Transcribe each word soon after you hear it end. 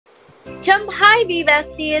Jump Hi BB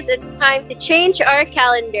Besties, it's time to change our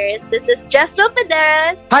calendars. This is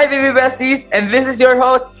𝒘𝒊𝒕𝒉. Hi BB Besties, and this is your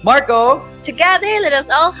host, Marco. Together, let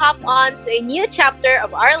us all hop on to a new chapter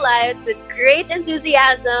of our lives with great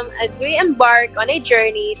enthusiasm as we embark on a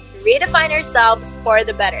journey to redefine ourselves for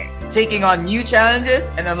the better. Taking on new challenges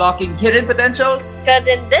and unlocking hidden potentials. Because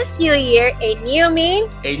in this new year, a new me,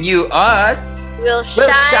 a new us, will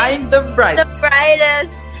shine the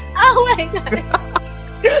brightest. Oh my God.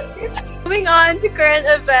 Moving on to current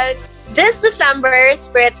events. This December,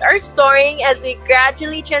 spirits are soaring as we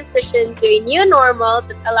gradually transition to a new normal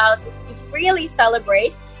that allows us to freely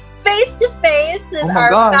celebrate face-to-face with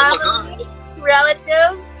our family,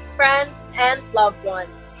 relatives, friends, and loved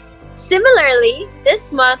ones. Similarly,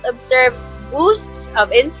 this month observes boosts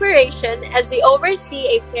of inspiration as we oversee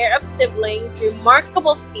a pair of siblings'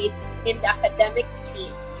 remarkable feats in the academic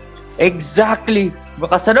scene. Exactly!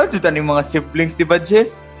 Makasanaw dito ng mga siblings, diba,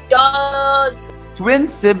 Jess? Yes! Twin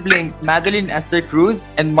siblings Madeline Esther Cruz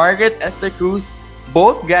and Margaret Esther Cruz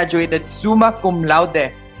both graduated summa cum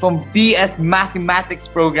laude from BS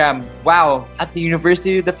Mathematics program. Wow! At the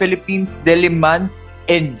University of the Philippines, Diliman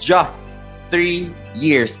in just 3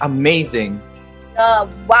 years. Amazing!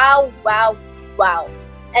 Wow.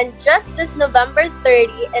 And just this November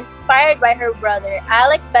 30, inspired by her brother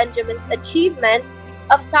Alec Benjamin's achievement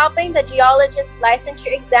of topping the geologist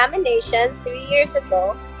licensure examination 3 years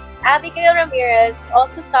ago, Abigail Ramirez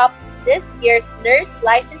also topped this year's nurse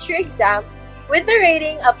licensure exam with a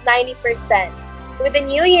rating of 90%. With the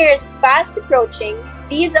new year's fast approaching,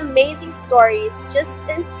 these amazing stories just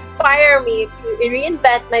inspire me to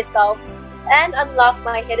reinvent myself and unlock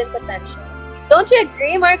my hidden potential. Don't you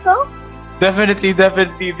agree, Marco? Definitely. They're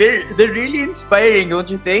really inspiring,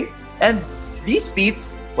 don't you think? And these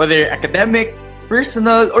feats, whether academic,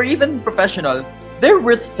 personal, or even professional, they're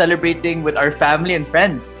worth celebrating with our family and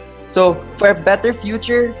friends. So, for a better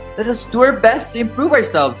future, let us do our best to improve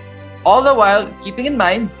ourselves, all the while keeping in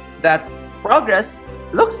mind that progress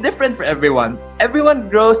looks different for everyone. Everyone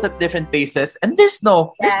grows at different paces, and there's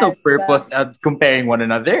no purpose of comparing one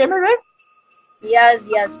another. Am I right? Yes,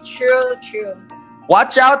 true.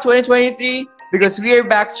 Watch out 2023, because we are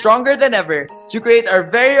back stronger than ever to create our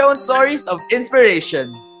very own stories of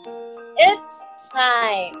inspiration. It's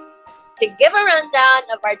time to give a rundown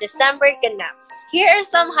of our December ganaps. Here are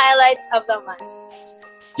some highlights of the month.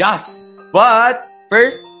 Yes, but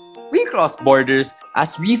first, we crossed borders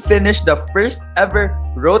as we finished the first ever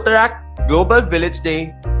Rotaract Global Village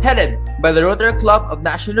Day headed by the Rotaract Club of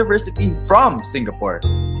National University from Singapore.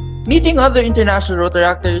 Meeting other international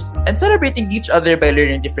Rotaractors and celebrating each other by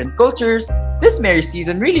learning different cultures, this merry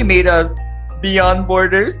season really made us beyond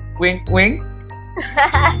borders. Wink, wink.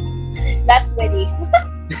 That's witty.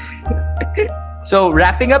 So,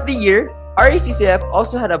 wrapping up the year, RACCF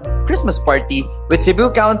also had a Christmas party with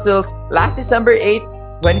Cebu Councils last December 8,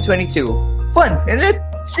 2022. Fun, isn't it?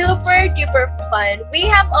 Super duper fun. We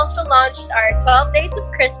have also launched our 12 Days of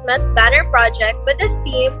Christmas banner project with the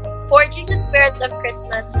theme Forging the Spirit of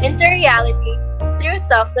Christmas into Reality through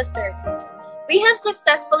Selfless Service. We have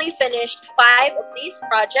successfully finished 5 of these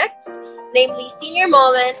projects, namely Senior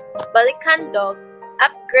Moments, Balikandog,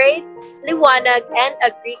 Upgrade, Liwanag, and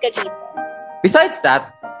Agree Ka Dito. Besides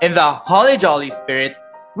that, in the Holly Jolly spirit,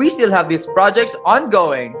 we still have these projects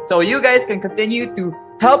ongoing. So you guys can continue to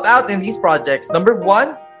help out in these projects. Number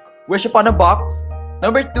 1, Wish Upon a Box.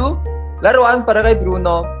 Number 2, Laruan para kay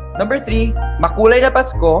Bruno. Number 3, Makulay na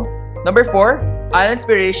Pasko. Number 4, Island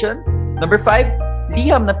Inspiration. Number 5,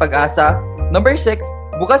 Liham na Pag-asa. Number 6,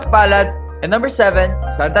 Bukas Palad. And number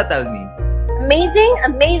 7, Santa Tell Me. Amazing.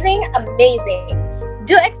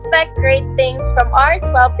 Do expect great things from our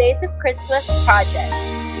 12 Days of Christmas project.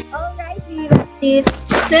 Alright, besties.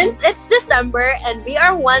 Since it's December and we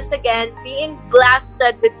are once again being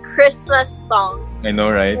blasted with Christmas songs, I know,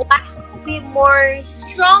 right? Why don't we more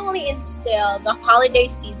strongly instill the holiday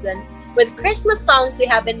season with Christmas songs we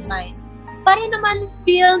have in mind? Para naman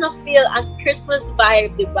feel ang Christmas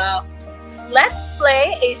vibe, diba? Let's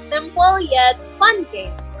play a simple yet fun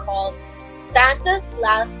game called Santa's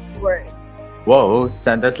Last Word. Whoa,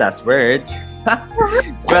 Santa's Last Words.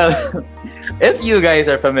 Well, if you guys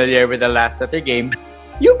are familiar with the Last Letter game,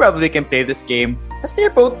 you probably can play this game as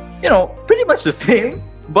they're both, pretty much the same,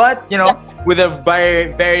 but, with a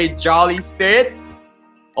very, very jolly spirit.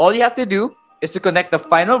 All you have to do is to connect the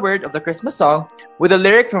final word of the Christmas song with a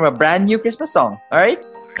lyric from a brand new Christmas song, alright?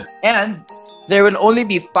 And there will only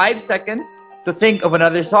be 5 seconds to think of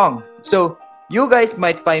another song. So, you guys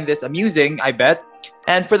might find this amusing, I bet.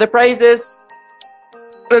 And for the prizes,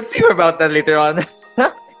 let's see more about that later on. Let's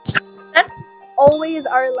always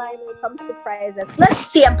our line when it comes to prizes. Let's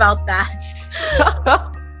see about that.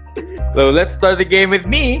 So let's start the game with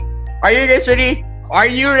me. Are you guys ready? Are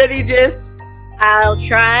you ready, Jess? I'll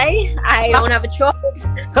try. I don't have a choice.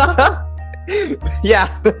 Yeah.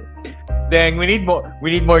 Then we need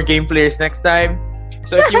more game players next time.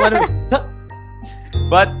 So if you want to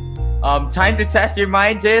but time to test your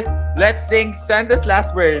mind, Jess. Let's sing Santa's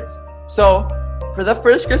last words. So for the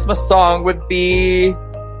first Christmas song would be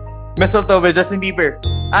Mistletoe by Justin Bieber.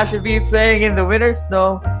 I should be playing in the winter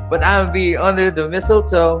snow, but I'll be under the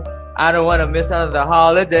mistletoe. I don't want to miss out on the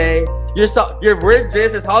holiday. Your word,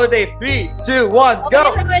 Jess, is holiday. 3, 2, 1,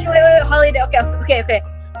 go! Wait. Holiday. Okay.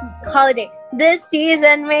 Holiday. This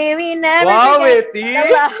season, may we never forget the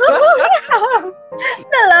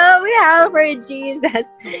love we have for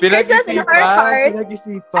Jesus. Christmas in our heart.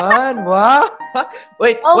 Pinag-isipan. Wow.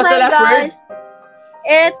 Wait, Oh what's the my last word?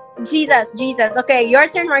 It's Jesus. Okay, your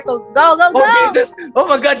turn, Marco. Go. Oh, Jesus. Oh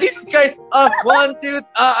my God, Jesus Christ. 1, 2,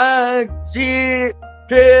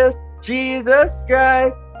 Jesus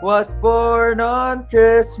Christ was born on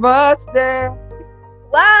Christmas Day.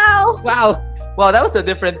 Wow. Wow, that was a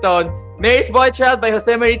different tone. Mary's Boy Child by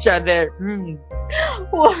Jose Marie Chandler.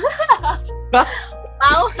 Wow.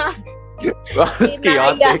 Wow, it's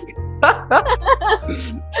chaotic.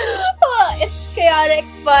 It's chaotic,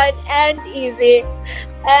 fun, and easy.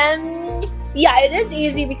 And yeah, it is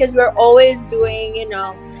easy because we're always doing,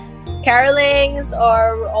 carolings,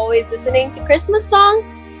 or we're always listening to Christmas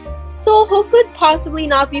songs. So who could possibly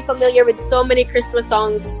not be familiar with so many Christmas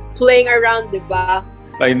songs playing around, diba?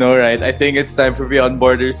 I know, right? I think it's time for Beyond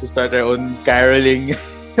Borders to start our own caroling,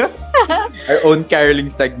 our own caroling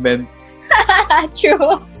segment.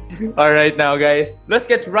 True. All right, now, guys, let's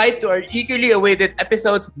get right to our eagerly awaited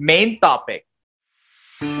episode's main topic.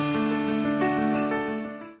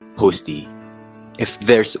 Hosty, if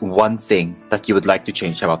there's one thing that you would like to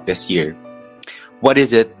change about this year, what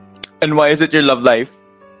is it? And why is it your love life?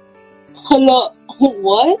 Hello,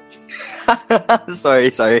 what?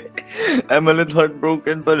 sorry. I'm a little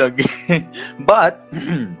heartbroken palagi. But,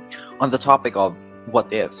 on the topic of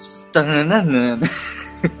what ifs,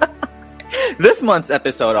 this month's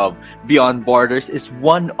episode of Beyond Borders is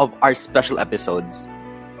one of our special episodes.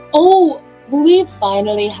 Oh, will we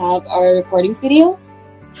finally have our recording studio?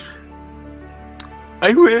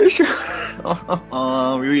 I wish.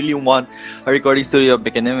 We really want a recording studio.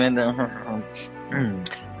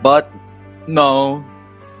 But, no.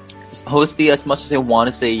 Hosty, as much as I want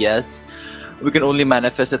to say yes, we can only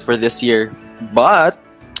manifest it for this year. But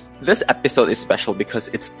this episode is special because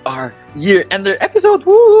it's our year-ender episode.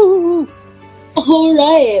 Woo!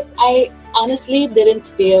 Alright, I honestly didn't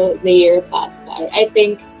feel the year pass by. I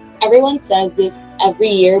think everyone says this every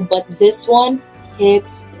year, but this one hits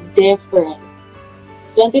different.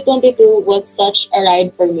 2022 was such a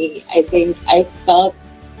ride for me. I think I felt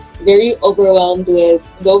very overwhelmed with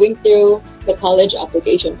going through the college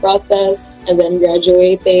application process and then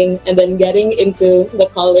graduating and then getting into the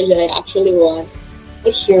college that I actually want.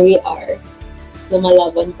 But here we are.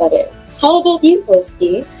 Lumalaban pa rin. How about you,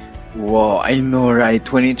 Hosty? Whoa, I know, right?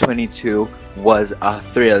 2022 was a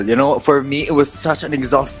thrill. For me, it was such an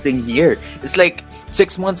exhausting year. It's like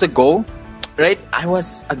 6 months ago, right? I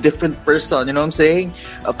was a different person, you know what I'm saying?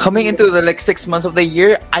 Coming into the 6 months of the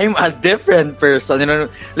year, I'm a different person,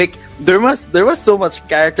 there was so much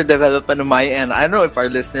character development on my end. I don't know if our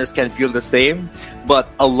listeners can feel the same, but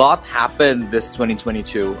a lot happened this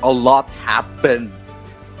 2022. A lot happened.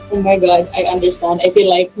 Oh my God, I understand. I feel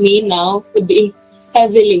like me now would be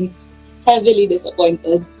heavily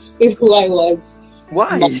disappointed with who I was.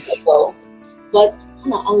 Why? Months ago. But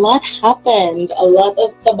a lot happened. A lot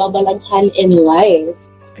of kababalaghan in life.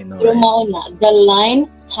 I know, Pero right? the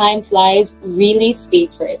line "time flies" really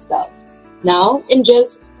speaks for itself. Now, in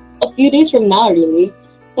just a few days from now, really,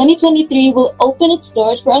 2023 will open its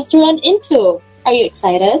doors for us to run into. Are you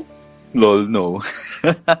excited? Lol, no.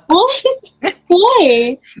 What?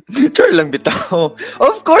 Why? Sure lang bitaw.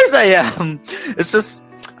 Of course I am. It's just,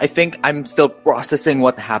 I think I'm still processing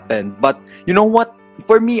what happened. But you know what?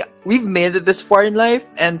 For me, we've made it this far in life,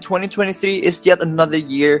 and 2023 is yet another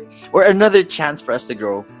year or another chance for us to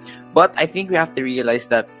grow. But I think we have to realize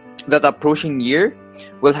that approaching year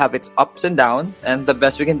will have its ups and downs, and the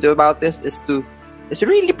best we can do about this is to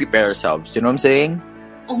really prepare ourselves. You know what I'm saying?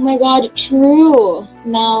 Oh my God, true.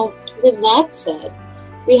 Now, with that said,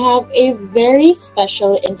 we have a very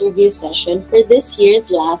special interview session for this year's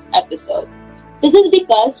last episode. This is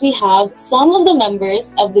because we have some of the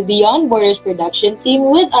members of the Beyond Borders production team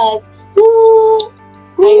with us. Woo!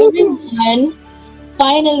 Hi everyone!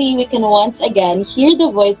 Finally, we can once again hear the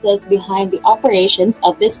voices behind the operations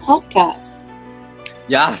of this podcast.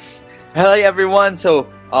 Yes. Hello everyone. So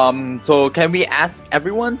can we ask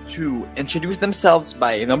everyone to introduce themselves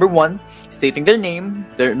by number 1, stating their name,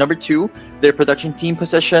 their number 2, their production team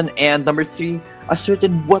position, and number 3, a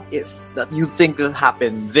certain what if that you think will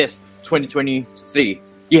happen this 2023.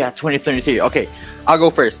 Yeah, 2023. Okay, I'll go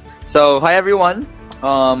first. So hi everyone.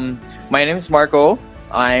 My name is Marco.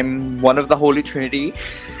 I'm one of the Holy Trinity.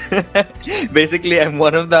 Basically, I'm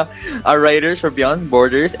one of the writers for Beyond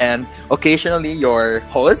Borders and occasionally your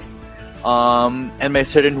host. And my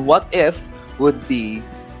certain what if would be...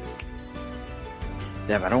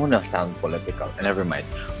 Damn, I don't want to sound political. Never mind.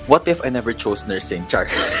 What if I never chose nursing,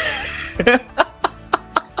 Char?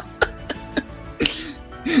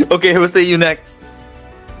 Okay, who's say you next?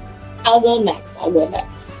 I'll go next.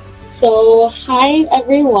 So, hi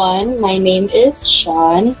everyone. My name is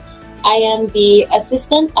Sean. I am the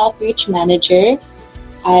Assistant Outreach Manager.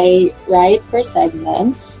 I write for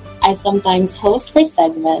segments. I sometimes host for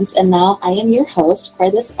segments, and now I am your host for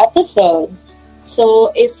this episode. So,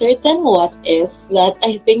 a certain what if that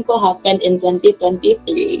I think will happen in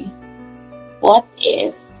 2023. What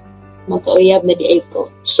if magkauyab na di ako?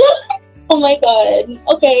 Oh my god.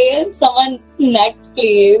 Okay, someone next,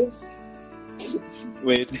 please.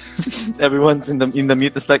 Wait, everyone's in the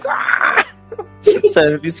mute. It's like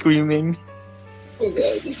silently screaming.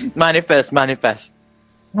 Manifest.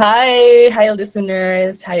 Hi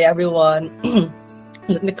listeners. Hi everyone.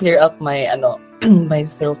 Let me clear up my my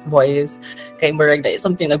throat voice. Kay murag na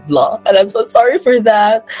something nag-block, and I'm so sorry for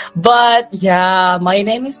that. But yeah, my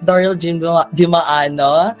name is Daryl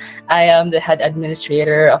Dimaano. I am the head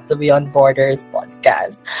administrator of the Beyond Borders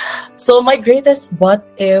podcast. So my greatest what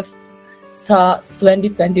if sa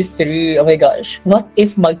 2023, oh my gosh, what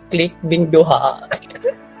if mag-click ding duha?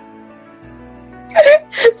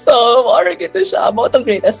 So, more gito siya about the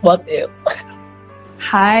greatest what if.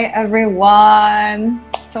 Hi everyone.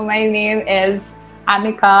 So my name is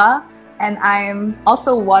Anika, and I'm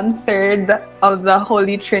also 1/3 of the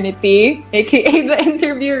Holy Trinity, aka the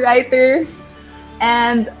interview writers.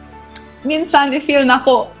 And minsan I-feel na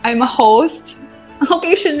ko I'm a host,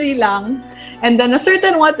 occasionally lang. And then a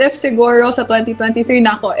certain what if siguro sa 2023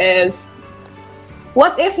 nako is,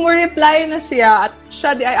 what if mo reply na siya at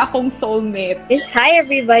siya di ay akong soulmate? Yes, hi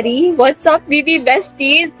everybody. What's up, BB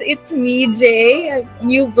Besties? It's me, Jay.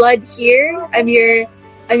 New blood here. I'm your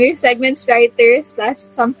segments writer /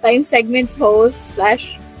 sometimes segments host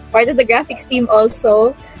 / part of the graphics team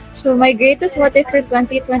also. So my greatest what if for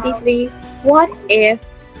 2023, what if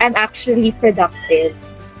I'm actually productive?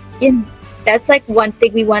 That's like one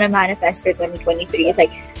thing we want to manifest for 2023. It's like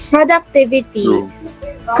productivity.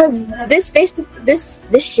 Because this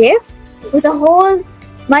shift was a whole...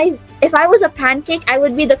 If I was a pancake, I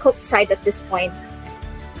would be the cooked side at this point.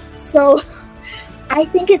 So, I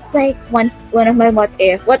think it's like one of my what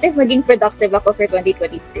if. What if maging productive ako for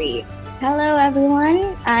 2023? Hello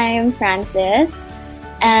everyone, I'm Francis,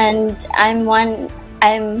 and I'm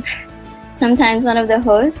sometimes one of the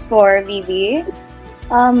hosts for BB.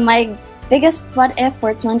 My biggest what if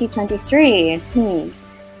for 2023,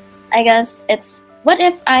 I guess it's what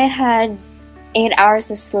if I had 8 hours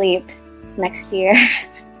of sleep next year?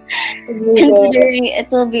 Considering it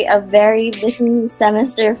will be a very busy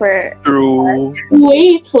semester for True. us.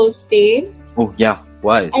 Wait, hosting. Oh yeah,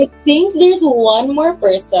 what? I think there's one more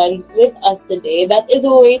person with us today that is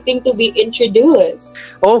waiting to be introduced.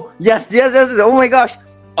 Oh yes. Oh my gosh,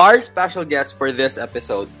 our special guest for this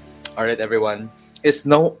episode. All right, everyone. Is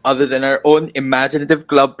no other than our own imaginative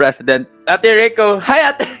club president, Ate Rico.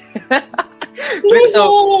 Hi, Ate.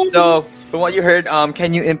 So from what you heard,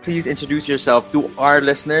 can you please introduce yourself to our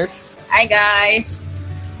listeners? Hi guys,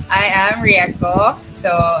 I am Rieko.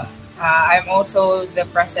 So I'm also the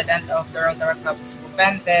president of the Rotary Club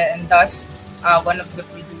𝒘𝒊𝒕𝒉, and thus one of the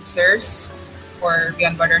producers for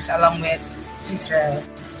Beyond Borders along with Israel.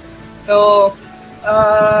 So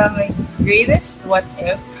my greatest what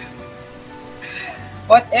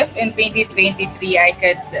if in 2023 I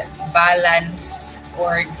could balance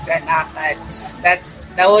orgs and ACADS?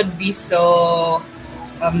 That would be so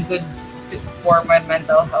good for my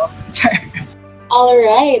mental health.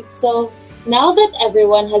 Alright, so now that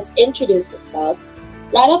everyone has introduced themselves,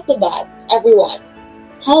 right off the bat, everyone,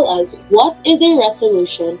 tell us what is a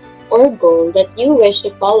resolution or goal that you wish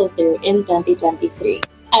to follow through in 2023.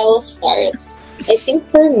 I will start. I think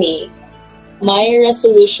for me, my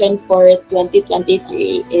resolution for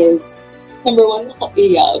 2023 is number 1,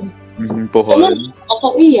 makauyab. Pohon.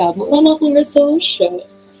 Makauyab. Wala akong resolution.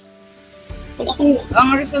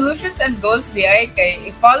 Ang resolutions and goals di ay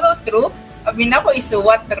kay i-follow through. Abi na ko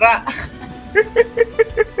isuwat ra.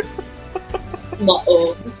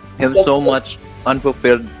 Mao. I have so much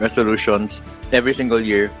unfulfilled resolutions every single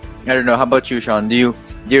year. I don't know. How about you, Sean? Do you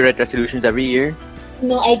write resolutions every year?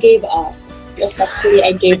 No, I gave up. Respectfully,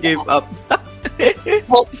 I gave up.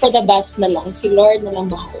 Hope for the best na lang. Si Lord na lang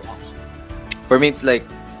bahala. For me, it's like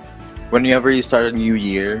whenever you start a new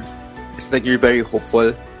year, it's like you're very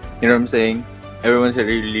hopeful. You know what I'm saying? Everyone's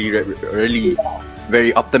really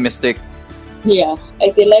very optimistic. Yeah,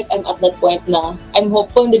 I feel like I'm at that point now. I'm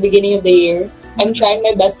hopeful in the beginning of the year. I'm trying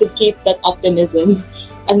my best to keep that optimism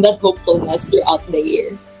and that hopefulness throughout the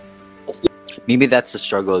year. Maybe that's a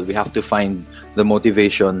struggle. We have to find the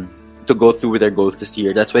motivation to go through with our goals this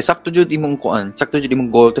year. That's why sakto jud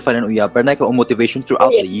imong goal to find an uyab para na ikaw motivation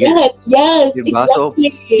throughout the year. Yes, diba?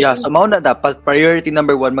 exactly. So mao na dapat priority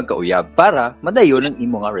number 1 magkauyab para madayon ang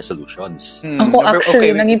imong resolutions. Ako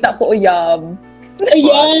actually, nangita ko uyab.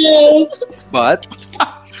 Yes. But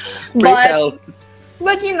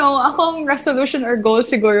you know, akong resolution or goal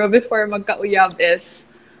siguro before magkauyab is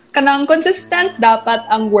kanang consistent dapat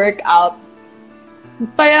ang workout.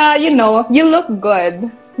 Para, you know, you look good.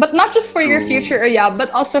 But not just for your future uyab, but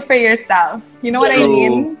also for yourself. You know what I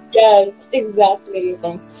mean? Yes, exactly.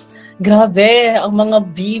 Grabe, ang mga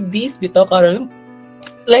BBs bito karon.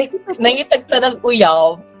 Like, nangitag ta ng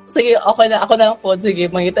uyab. Sige, ako na lang po. Sige,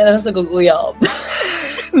 mangita na sa uyab.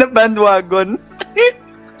 Na bandwagon.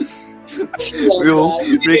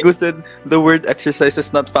 Rico said the word exercise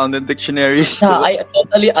is not found in dictionary. Yeah, I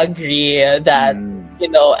totally agree that you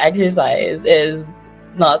know, exercise is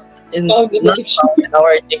not found in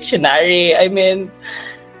our dictionary. I mean,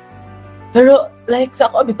 pero like sa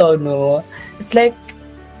ako bitaw no, it's like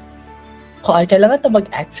kailangan ta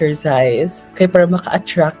mag-exercise kaya para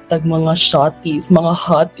maka-attract tag mga shotties, mga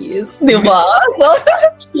hotties, di ba? So,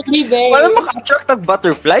 para maka-attract tag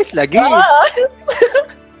butterflies lagi.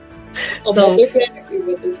 So,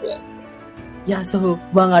 yeah, so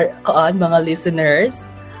mga listeners,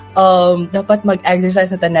 dapat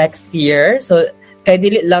mag-exercise na next year. So, kay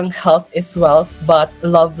dili lang health is wealth, but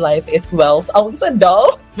love life is wealth. Aun sa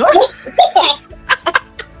daw.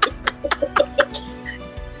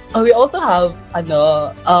 We also have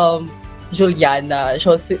Juliana.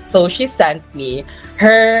 So she sent me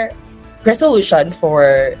her resolution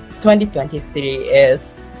for 2023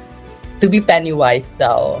 is to be penny wise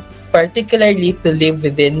daw. Particularly to live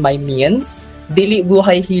within my means, dili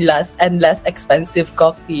buhay hilas, and less expensive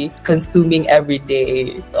coffee consuming every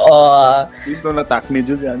day. Please don't attack me,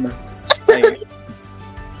 Juliana.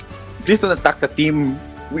 Please don't attack the team.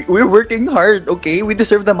 We're working hard, okay? We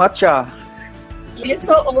deserve the matcha. It's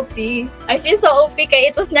so OP. I feel so OP kaya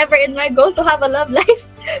it was never in my goal to have a love life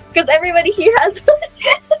because everybody here has one.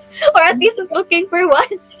 Or at least is looking for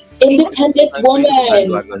one. Independent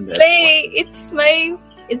woman. Slay, it's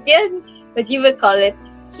yan, what you would call it,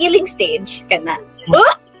 healing stage kana.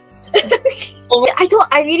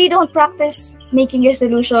 I really don't practice making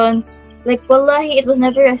resolutions. Like, wallahi, it was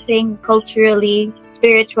never a thing culturally,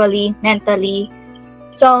 spiritually, mentally.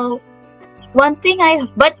 So,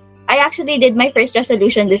 but I actually did my first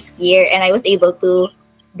resolution this year and I was able to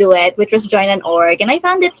do it, which was join an org. And I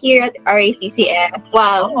found it here at RACCF.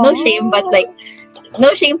 Wow, no shame, but like,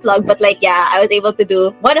 no shame plug, but like, yeah, I was able to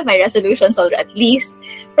do one of my resolutions or at least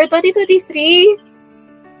for 2023.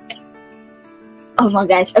 Oh my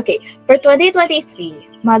gosh. Okay. For 2023,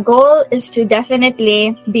 my goal is to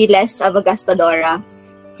definitely be less of a gastadora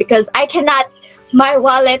because I cannot, my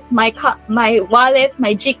wallet, my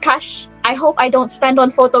Gcash, I hope I don't spend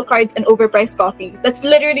on photo cards and overpriced coffee. That's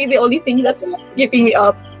literally the only thing that's keeping me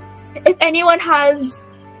up. If anyone has,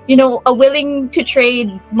 you know, a willing to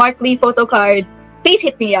trade Mark Lee photo card, please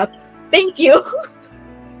hit me up. Thank you.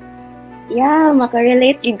 Yeah,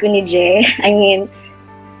 makarelate gid ko ni Jay. I mean,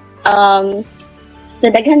 sa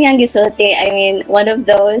daghan yang gisulti, I mean, one of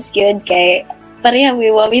those good kay pareha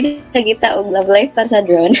we nagita og love life para sa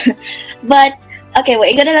drone. But okay, well,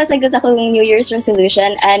 ikaw na lang sa akong New Year's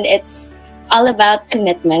resolution and it's all about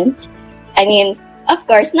commitment. I mean, of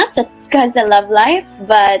course, not because of love life,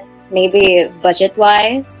 but maybe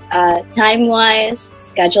budget-wise, time-wise,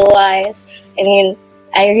 schedule-wise. I mean,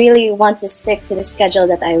 I really want to stick to the schedule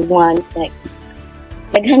that I want. Like,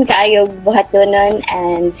 daghan kaayo buhatonon,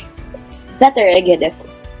 and it's better again if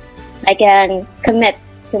I can commit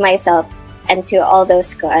to myself and to all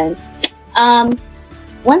those koan.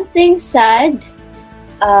 One thing sad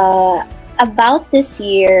about this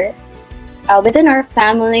year, within our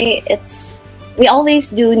family, we always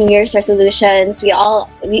do New Year's resolutions. We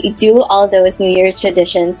do all those New Year's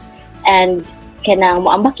traditions, and kanang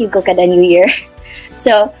moambak yun ko kada New Year.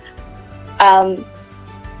 So,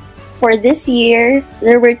 for this year,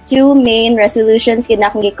 there were two main resolutions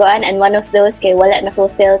kinakong gikuan, and one of those kay wala na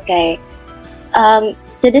fulfill kay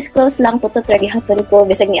To disclose lang po to, tragi hapon ko,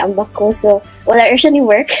 bisag ni ambak ko. So, wala siya ni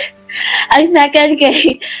work. Ang second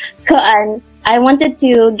kay Koan, I wanted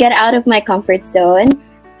to get out of my comfort zone.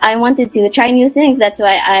 I wanted to try new things. That's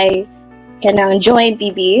why I can now join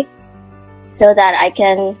BB. So that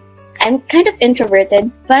I'm kind of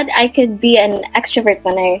introverted, but I could be an extrovert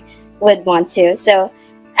when I would want to. So,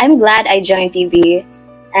 I'm glad I joined BB.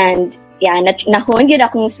 And yeah, nahuon yun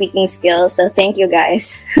akong speaking skills. So, thank you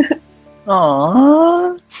guys.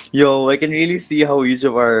 Aww. Yo, I can really see how each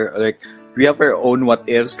of our, like, we have our own what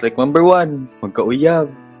ifs. Like, number 1,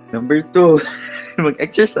 magkauyab. Number 2,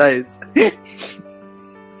 mag-exercise.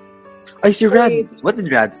 Ay, si Rad. What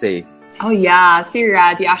did Rad say? Oh yeah, si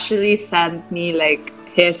Rad, he actually sent me like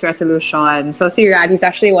his resolution. So si Rad, he's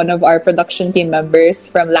actually one of our production team members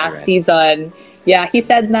from last season. Yeah, he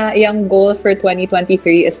said na yung goal for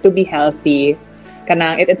 2023 is to be healthy.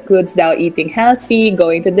 Kanang it includes daw eating healthy,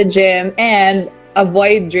 going to the gym, and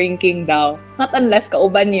avoid drinking daw. Not unless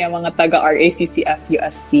kauban niya mga taga RACCF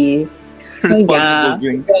UST. Responsible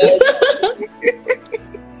drink.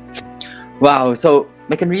 Wow, so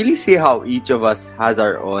I can really see how each of us has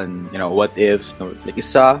our own, what ifs. No? Like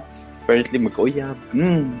isa, apparently mag-uyab.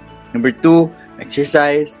 Number 2,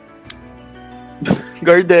 exercise.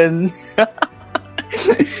 Garden.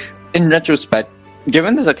 In retrospect,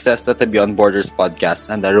 given the success that the Beyond Borders podcast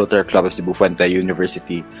and the Rotary Club of 𝒘𝒊𝒕𝒉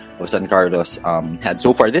University of San Carlos had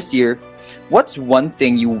so far this year, what's one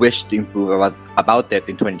thing you wish to improve about it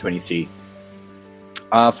in 2023?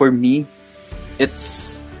 For me,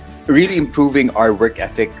 it's really improving our work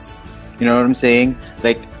ethics. You know what I'm saying?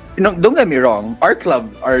 Like, don't get me wrong. Our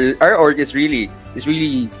club, our org is really,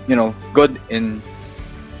 good in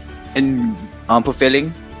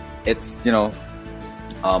fulfilling its,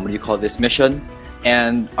 what do you call this, mission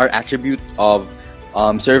and our attribute of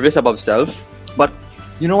service above self. But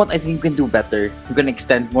you know what? I think we can do better. We can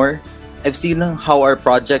extend more. I've seen how our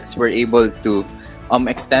projects were able to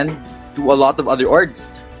extend to a lot of other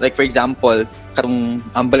orgs. Like, for example, katong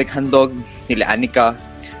Balik Handog nila Anika.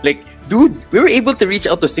 Like, dude, we were able to reach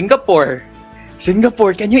out to Singapore.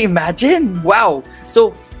 Singapore, can you imagine? Wow.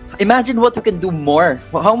 So, imagine what we can do more.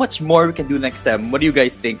 How much more we can do next sem. What do you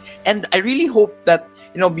guys think? And I really hope that,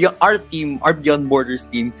 our team, our Beyond Borders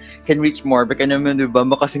team, can reach more. Baka naman, diba,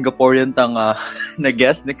 maka Singaporean tang na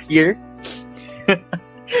guest next year.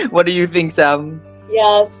 What do you think, Sam?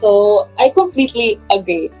 Yeah, so I completely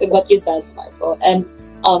agree with what you said, Marco. And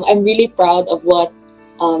I'm really proud of what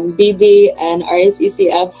BB and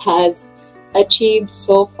RACCF has achieved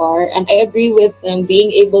so far. And I agree with them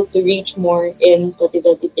being able to reach more in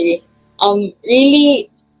 2023.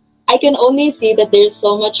 Really, I can only see that there's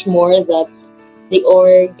so much more that the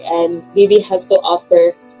org and BB has to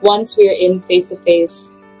offer once we're in face-to-face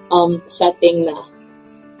setting na.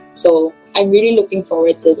 So I'm really looking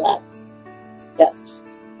forward to that. Yes.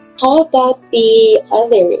 How about the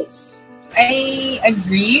others? I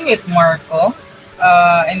agree with Marco.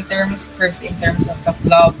 In terms of the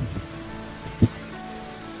club,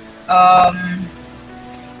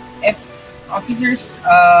 if officers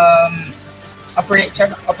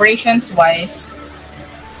operations wise,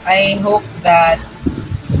 I hope that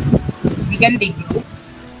we can regroup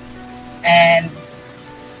and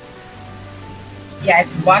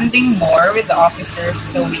it's bonding more with the officers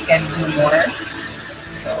so we can do more.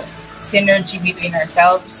 So synergy between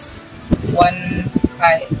ourselves.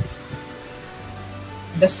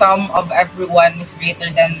 The sum of everyone is greater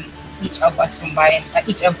than each of us combined,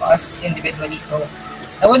 each of us individually. So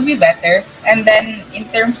that would be better. And then in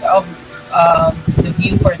terms of the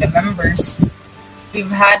view for the members,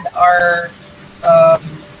 we've had our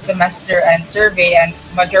semester and survey, and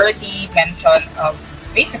majority mention of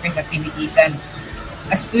face-to-face activities. And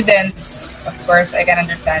as students, of course, I can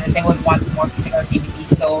understand that they would want more physical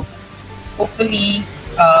activities. So hopefully,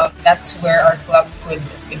 that's where our club could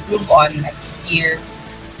improve on next year.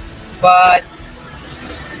 But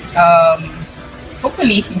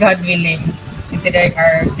hopefully, God willing, considering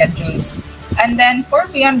our schedules. And then for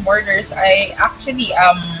Beyond Borders, I actually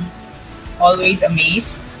am always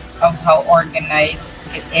amazed of how organized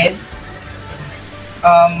it is.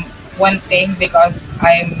 One thing, because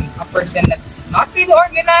I'm a person that's not really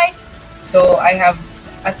organized, so I have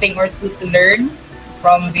a thing or two to learn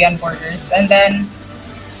from Beyond Borders. And then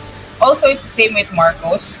also it's the same with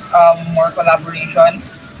Marcos, more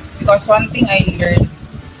collaborations, because one thing I learned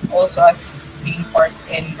also as being part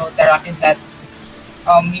in Rotaract is that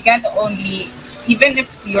you can't only, even if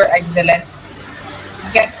you're excellent,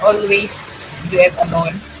 you can't always do it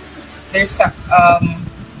alone. There's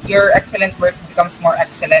your excellent work becomes more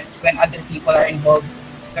excellent when other people are involved.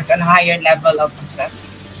 That's on a higher level of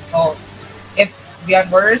success. So if Beyond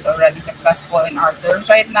Borders already successful in our terms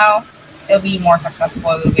right now, it'll be more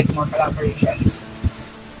successful with more collaborations.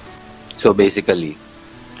 So basically,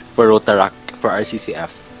 for Rotaract, for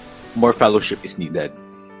RCCF, more fellowship is needed.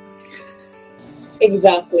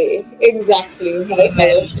 Exactly. More Amen.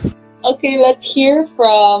 fellowship. Okay, let's hear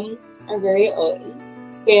from our very own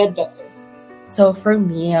Kuya Dor. So for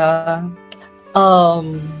me, um,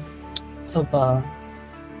 so ba,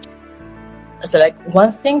 so like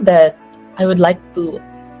one thing that I would like to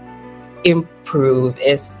improve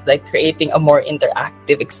is like creating a more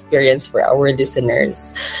interactive experience for our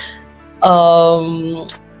listeners.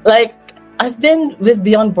 Like I've been with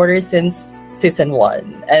Beyond Borders since season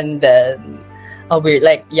 1, and then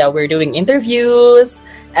we're doing interviews,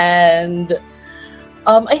 and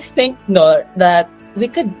I think that we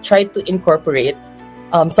could try to incorporate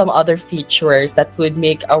some other features that would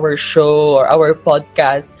make our show or our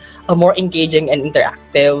podcast more engaging and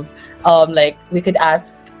interactive. Like we could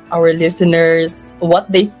ask our listeners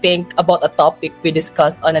what they think about a topic we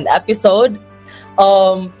discussed on an episode.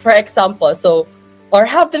 For example, or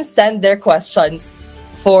have them send their questions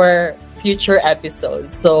for future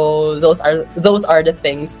episodes. So those are the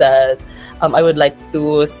things that I would like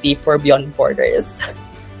to see for Beyond Borders.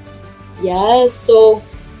 Yes, so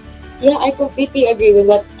yeah, I completely agree with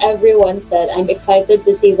what everyone said. I'm excited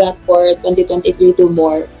to see that for 2023 to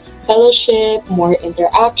more fellowship, more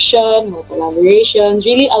interaction, more collaborations,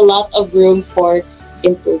 really a lot of room for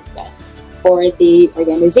improvement for the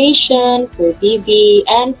organization, for BB,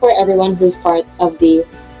 and for everyone who's part of the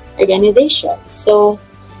organization. So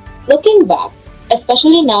looking back,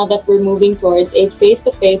 especially now that we're moving towards a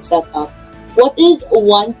face-to-face setup, what is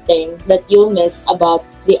one thing that you'll miss about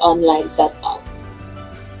the online setup?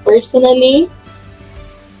 Personally,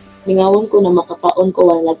 mingawan ko na makakaon ko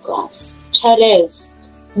while nag-class. Chares.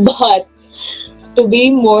 But to be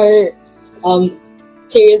more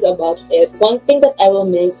serious about it, one thing that I will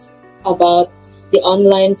miss about the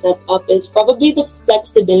online setup is probably the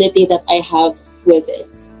flexibility that I have with it.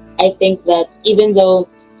 I think that even though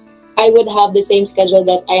I would have the same schedule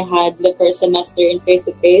that I had the first semester in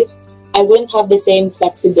face-to-face, I wouldn't have the same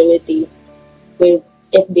flexibility with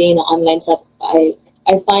it being an online setup. I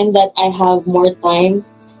find that I have more time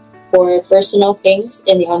for personal things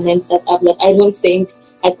in the online setup that I don't think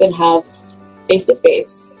I could have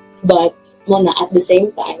face-to-face. But at the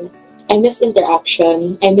same time, I miss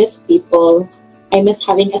interaction, I miss people, I miss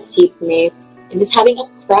having a seatmate, I miss having a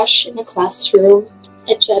crush in a classroom.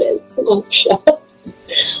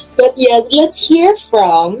 But yes, let's hear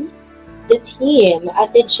from the team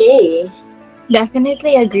at the J.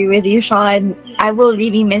 Definitely agree with you, Sean. I will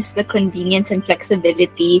really miss the convenience and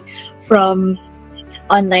flexibility from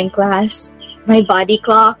online class. My body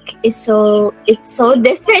clock is so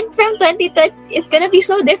different from 2020. It's gonna be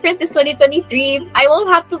so different this 2023. I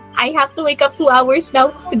have to wake up 2 hours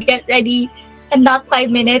now to get ready and not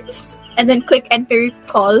 5 minutes and then click enter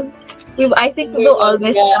call. I think we'll all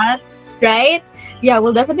miss that, right? Yeah,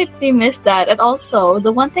 we'll definitely miss that. And also,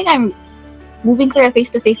 the one thing I'm moving for a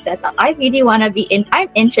face-to-face setup, I really want to I'm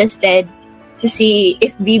interested to see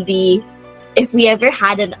if we ever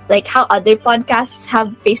had like how other podcasts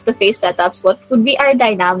have face-to-face setups, what would be our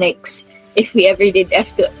dynamics if we ever did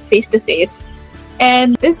face-to-face.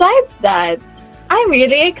 And besides that, I'm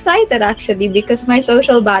really excited actually because my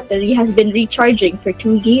social battery has been recharging for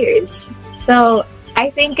 2 years. So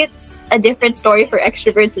I think it's a different story for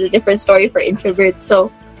extroverts and a different story for introverts.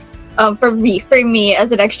 So for me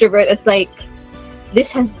as an extrovert, it's like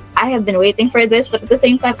I have been waiting for this, but at the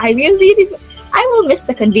same time, I will miss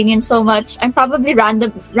the convenience so much. I'm probably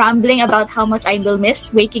rambling about how much I will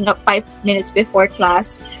miss waking up 5 minutes before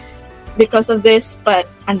class because of this, but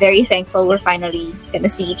I'm very thankful we're finally gonna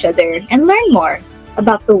see each other and learn more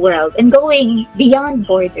about the world and going beyond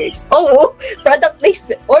borders. Oh, product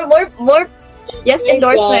placement or more. Yes,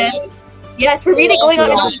 endorsement. Yes, we're really going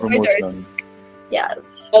on borders. Yes.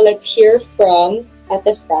 So let's hear from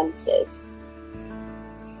Ate Francis.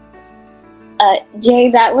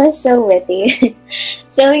 Jay, that was so witty.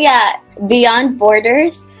 So yeah, Beyond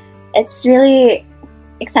Borders, it's really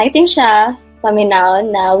exciting siya. Paminaw,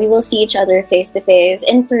 now we will see each other face to face,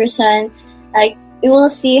 in person. Like, we will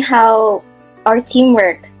see how our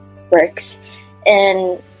teamwork works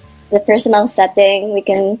in the personal setting.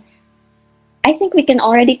 I think we can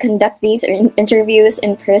already conduct these interviews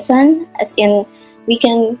in person, as in we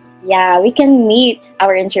can meet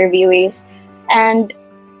our interviewees. And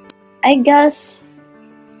I guess,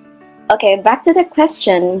 okay, back to the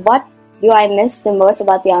question, what do I miss the most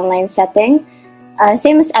about the online setting?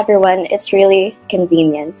 Same as everyone, it's really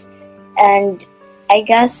convenient. And I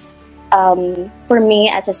guess for me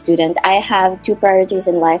as a student, I have two priorities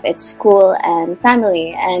in life. It's school and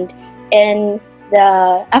family. And in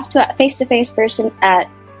the face-to-face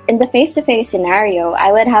in the face-to-face scenario,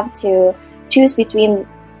 I would have to choose between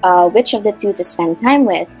which of the two to spend time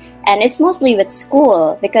with. And it's mostly with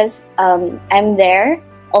school because I'm there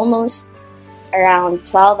almost around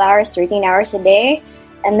 12 hours, 13 hours a day.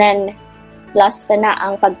 And then plus pa na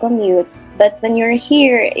ang pag-commute. But when you're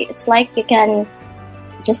here, it's like you can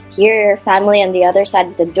just hear your family on the other side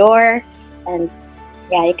of the door. And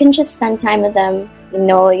yeah, you can just spend time with them. You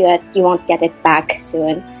know that you won't get it back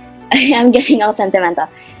soon. I'm getting all sentimental.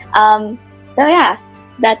 So yeah,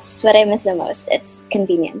 that's what I miss the most. It's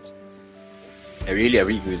convenience. I really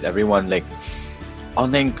agree with everyone. Like,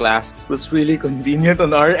 online class was really convenient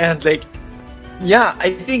on our end. Like, yeah,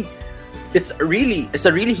 I think it's a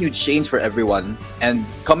really huge change for everyone. And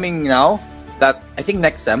coming now, that I think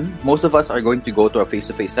next sem, most of us are going to go to a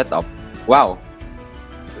face-to-face setup. Wow.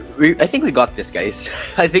 I think we got this, guys.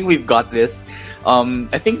 I think we've got this.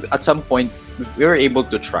 I think at some point we were able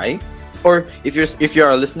to try. Or if you're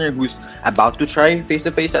a listener who's about to try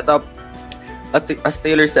face-to-face setup, as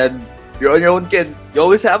Taylor said, you're on your own, kid. You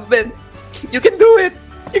always have been. You can do it.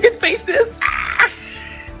 You can face this.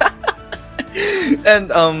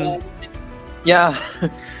 And yeah.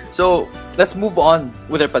 So let's move on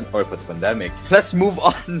with with the pandemic. Let's move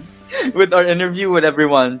on with our interview with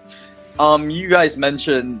everyone. You guys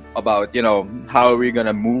mentioned about how we're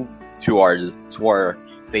gonna move to our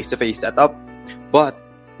face-to-face setup, but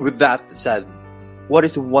with that said, what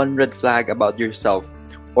is one red flag about yourself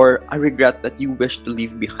or a regret that you wish to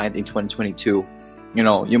leave behind in 2022?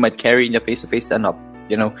 You might carry in your face-to-face setup.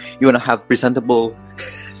 You want to have presentable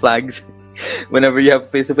flags whenever you have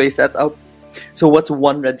face-to-face setup. So what's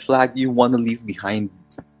one red flag you want to leave behind?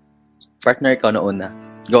 Partner, ikaw na una.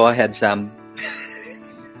 Go ahead, Sam.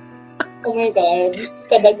 Oh my God,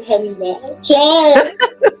 kadaghan ba? Char!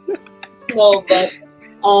 No, but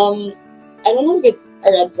I don't know if it's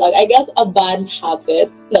a red flag. I guess a bad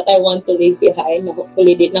habit that I want to leave behind.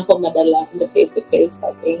 Hopefully, di na ko madala in the face-to-face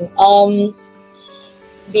setting.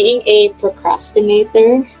 Being a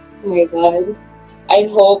procrastinator. Oh my God. I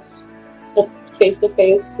hope that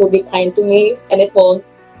face-to-face will be kind to me and it won't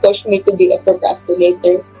push me to be a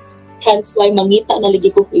procrastinator. Hence why mangita na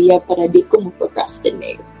lagi ko kuya para di ko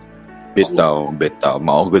mo-procrastinate. Bitaw.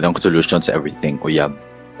 Maugod ang solution sa everything. Uyab,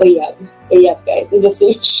 guys. It's a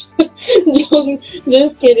solution.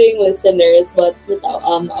 Just kidding, listeners. But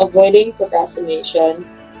avoiding procrastination,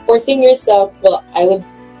 forcing yourself. Well, I would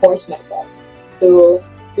force myself to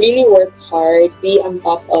really work hard, be on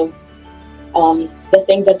top of the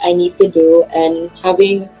things that I need to do, and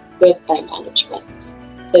having good time management.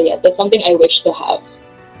 So yeah, that's something I wish to have.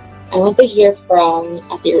 I want to hear from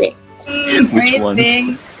Ate Ray. Which one? I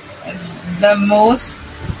think the most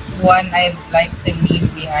one I'd like to leave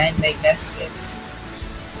behind, I guess, is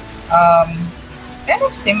kind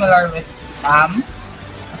of similar with Sam,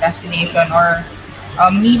 procrastination, or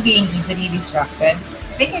me being easily distracted.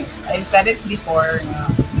 I think I've said it before.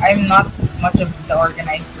 I'm not much of the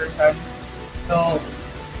organized person. So,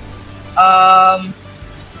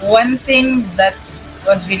 one thing that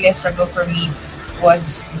was really a struggle for me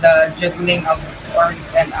was the juggling of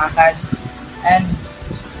orgs and ACADS. And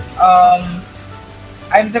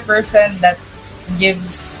I'm the person that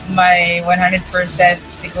gives my 100%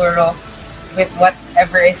 siguro with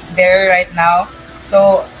whatever is there right now.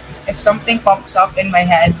 So if something pops up in my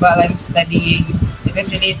head while I'm studying, if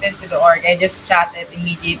it's related to the org, I just chat it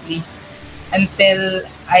immediately until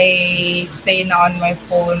I stay na on my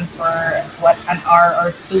phone for an hour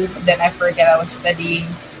or two, then I forget I was studying.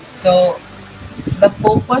 So the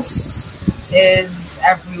focus is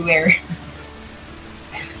everywhere.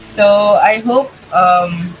 So I hope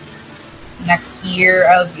next year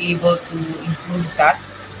I'll be able to improve that,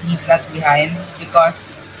 leave that behind,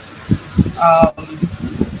 because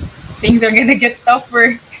things are gonna get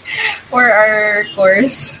tougher for our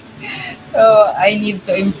course. So I need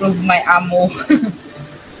to improve my ammo.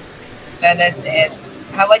 So that's it.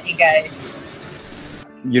 How about you guys?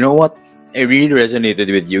 You know what? I really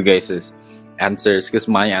resonated with you guys' answers, because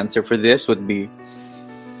my answer for this would be,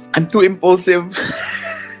 I'm too impulsive.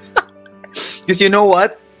 Because you know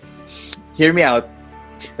what? Hear me out.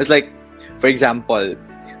 It's like, for example,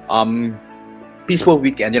 peaceful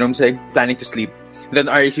weekend, you know what I'm saying? Planning to sleep. Then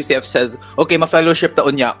RACCF says, okay, ma-fellowship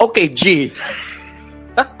taon niya. Okay, G!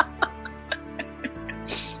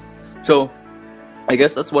 So, I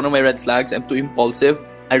guess that's one of my red flags. I'm too impulsive.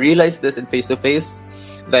 I realized this in face-to-face,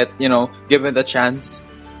 that, given the chance,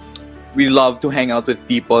 we love to hang out with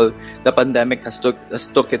people. The pandemic has took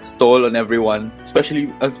its toll on everyone,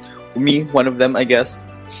 especially me, one of them, I guess.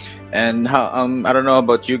 And how I don't know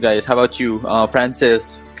about you guys. How about you,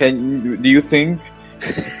 Francis? Do you think,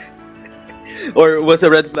 or what's a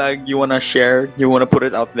red flag you wanna share? You wanna put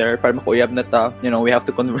it out there? Para makuyab na ta. You know, we have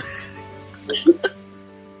to convert.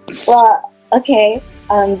 Well, okay.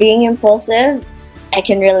 Being impulsive, I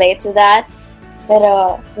can relate to that.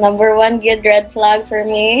 Pero number one good red flag for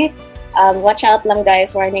me, watch out lang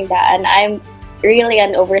guys, warning that. And I'm really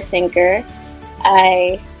an overthinker.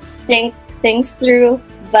 I think things through,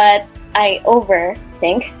 but I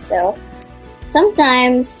overthink. So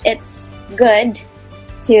sometimes it's good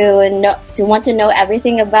to want to know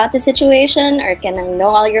everything about the situation or can know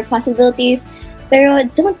all your possibilities. Pero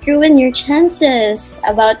don't ruin your chances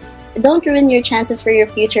for your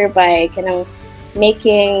future by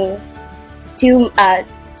making too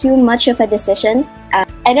much of a decision. I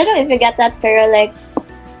don't know if you get that, pero like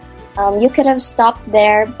you could have stopped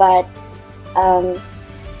there, but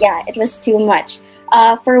yeah, it was too much.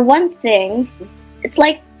 For one thing, it's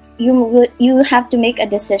like you have to make a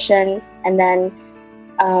decision and then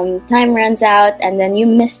time runs out and then you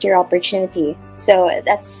missed your opportunity. So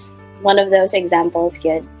that's one of those examples,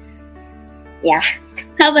 kid. Yeah.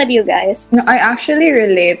 How about you guys? No, I actually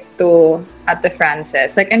relate to Ate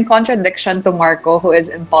Frances. Like, in contradiction to Marco, who is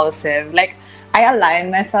impulsive, like, I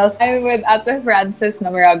align myself. I'm with Ate Frances na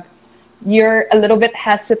marag, you're a little bit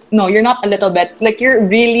hesitant. No, you're not a little bit. Like, you're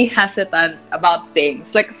really hesitant about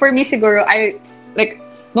things. Like, for me, siguro,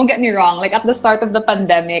 don't get me wrong. Like, at the start of the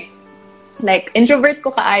pandemic, like, introvert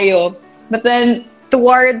ko kaayo. But then,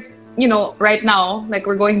 towards, right now, like,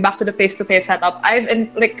 we're going back to the face-to-face setup,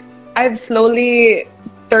 I've slowly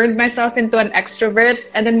turned myself into an extrovert,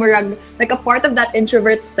 and then like a part of that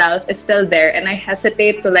introvert self is still there, and I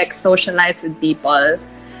hesitate to like socialize with people.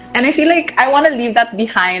 And I feel like I want to leave that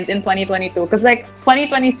behind in 2022 because like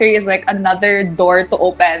 2023 is like another door to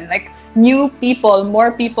open, like new people,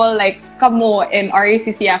 more people like kamo in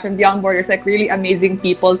RACCF and Beyond Borders, like really amazing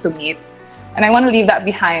people to meet. And I want to leave that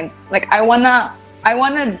behind. Like I wanna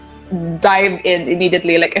dive in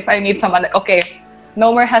immediately. Like if I meet someone, like, okay,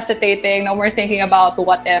 no more hesitating, no more thinking about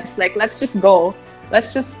what ifs. Like let's just go.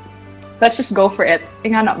 Let's just go for it.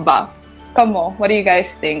 Ingana ba? Come on, what do you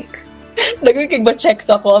guys think? Nagkikig-checks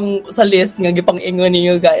ako sa list nga gipang-ingon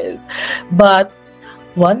ninyo guys. But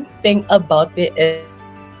one thing about it is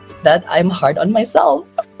that I'm hard on myself.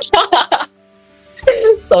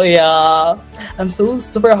 So yeah, I'm so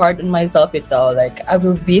super hard on myself ito. Like I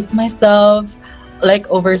will beat myself like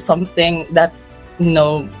over something that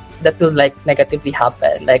that will like negatively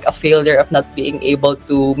happen, like a failure of not being able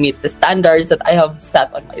to meet the standards that I have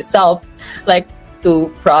set on myself, like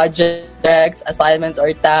to projects, assignments,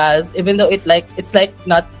 or tasks, even though it's like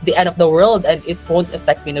not the end of the world and it won't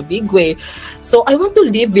affect me in a big way. So I want to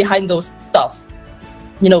leave behind those stuff,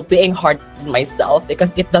 being hard on myself,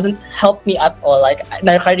 because it doesn't help me at all. Like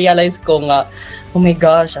naka-realize ko nga, oh my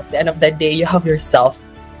gosh, at the end of the day, you have yourself,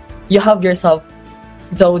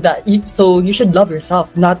 so you should love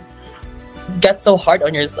yourself, not get so hard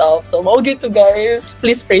on yourself. So okay to guys,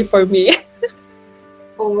 please pray for me.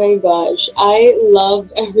 Oh my gosh, I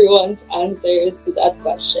love everyone's answers to that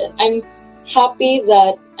question. I'm happy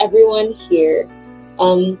that everyone here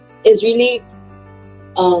is really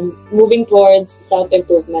moving towards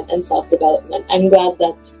self-improvement and self-development. I'm glad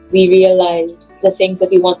that we realized the things that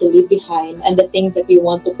we want to leave behind and the things that we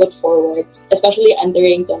want to put forward, especially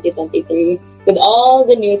entering 2023 with all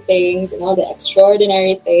the new things and all the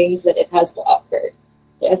extraordinary things that it has to offer.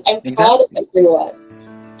 Yes, I'm proud of everyone.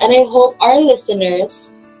 And I hope our listeners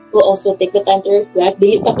will also take the time to reflect.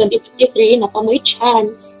 Dili pa 2023, nakamoy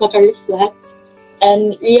chance maka-reflect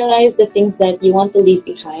and realize the things that you want to leave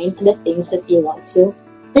behind and the things that you want to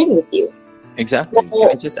bring with you. Exactly. Can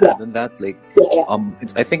I just add on that? Like,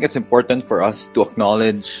 I think it's important for us to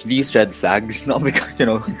acknowledge these red flags, not because they're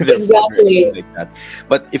exactly like that.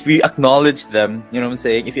 But if we acknowledge them, you know what I'm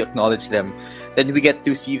saying? If you acknowledge them, then we get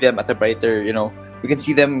to see them at a brighter, we can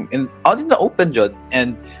see them out in the open, Jud.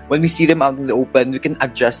 And when we see them out in the open, we can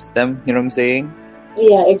adjust them. You know what I'm saying?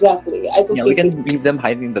 Yeah, exactly. We can leave them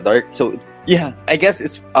hiding in the dark. So yeah, I guess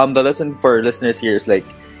it's the lesson for listeners here is like,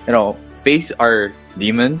 face our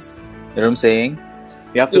demons. You know what I'm saying?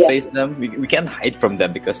 We have to face them. We can't hide from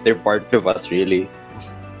them because they're part of us, really.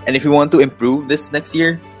 And if we want to improve this next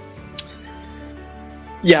year,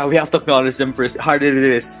 yeah, we have to acknowledge them first. Hard it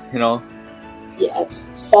is, Yes,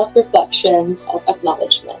 self-reflection,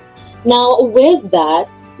 self-acknowledgement. Now, with that,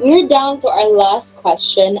 we're down to our last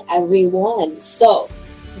question, everyone. So,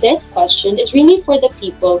 this question is really for the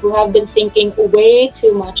people who have been thinking way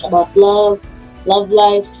too much about love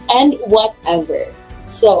life, and whatever.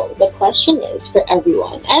 So the question is for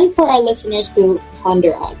everyone and for our listeners to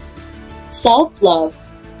ponder on. Self-love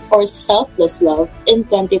or selfless love in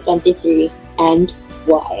 2023 and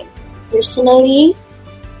why? Personally,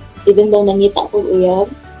 even though nangita ko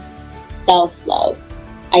uyab, self-love.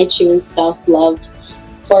 I choose self-love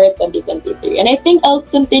for 2023. And I think I'll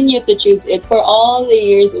continue to choose it for all the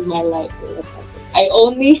years of my life. I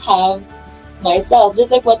only have myself.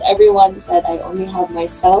 Just like what everyone said, I only have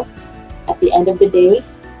myself at the end of the day.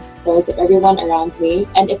 There's everyone around me.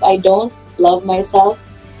 And if I don't love myself,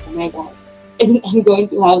 oh my God, I'm going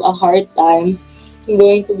to have a hard time. I'm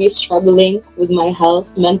going to be struggling with my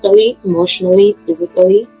health mentally, emotionally,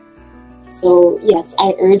 physically. So yes,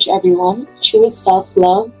 I urge everyone, choose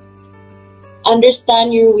self-love.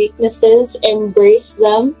 Understand your weaknesses, embrace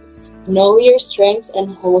them, know your strengths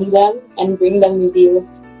and hone them, and bring them with you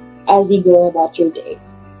as you go about your day.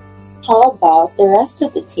 How about the rest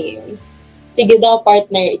of the team? Sige daw,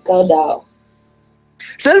 partner, ikaw daw.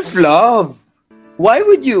 Self-love. Why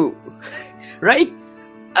would you? Right?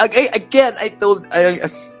 Again,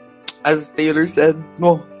 as Taylor said,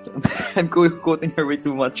 no, I'm quoting her way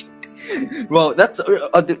too much. Well, that's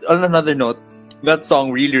on another note. That song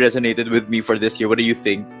really resonated with me for this year. What do you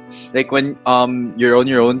think? Like when You're on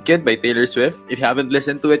Your Own Kid by Taylor Swift. If you haven't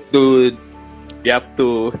listened to it, dude, you have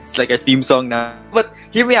to. It's like a theme song now. But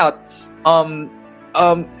hear me out.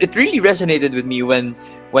 It really resonated with me when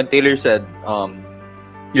Taylor said,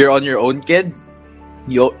 "You're on your own, kid.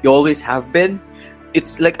 You always have been."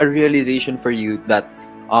 It's like a realization for you that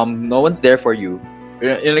no one's there for you.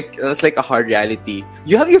 It's like a hard reality.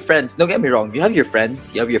 You have your friends. Don't get me wrong. You have your friends.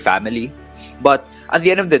 You have your family. But at the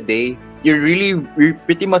end of the day, you're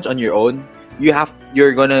pretty much on your own.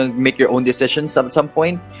 You're gonna make your own decisions at some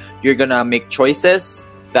point. You're gonna make choices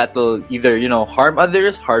that will either harm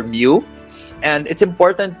others, harm you. And it's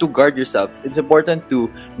important to guard yourself. It's important to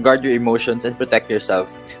guard your emotions and protect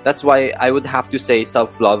yourself. That's why I would have to say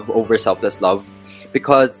self-love over selfless love.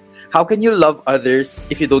 Because how can you love others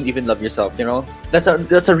if you don't even love yourself? That's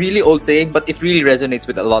a really old saying, but it really resonates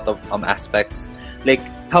with a lot of aspects. Like,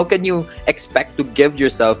 how can you expect to give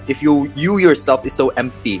yourself if you yourself is so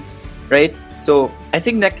empty, right? So I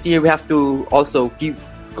think next year we have to also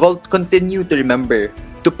continue to remember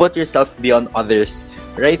to put yourself beyond others,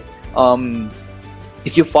 right?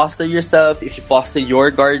 If you foster yourself, if you foster your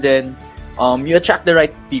garden, you attract the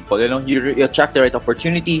right people. You attract the right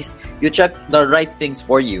opportunities. You attract the right things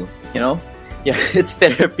for you. Yeah, it's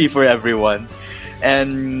therapy for everyone.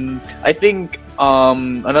 And I think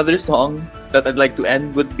another song that I'd like to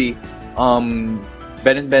end would be Ben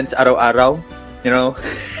and Ben's Araw-Araw.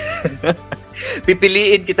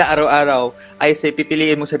 Pipiliin kita araw-araw. I say,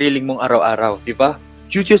 pipiliin mo sariling mong araw-araw. Diba?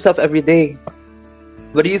 Choose yourself every day.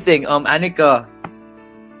 What do you think, Annika?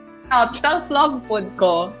 Self-love pod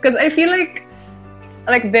ko. Because I feel like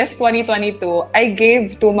this 2022, I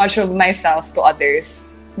gave too much of myself to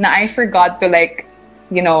others. Na I forgot to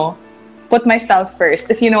put myself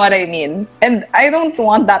first, if you know what I mean. And I don't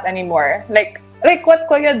want that anymore. Like what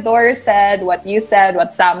Kuya Dor said, what you said,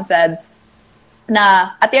 what Sam said,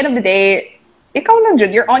 na at the end of the day, ikaw lang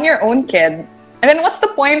dyan, you're on your own, kid. And then what's the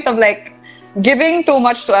point of giving too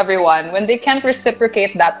much to everyone when they can't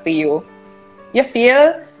reciprocate that to you? You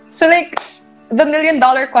feel? So the $1 million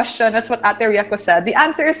question, that's what Ate Rieko said. The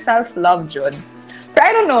answer is self-love, Jud. But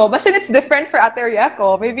I don't know, but since it's different for Ate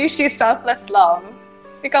Rieko, maybe she's selfless love.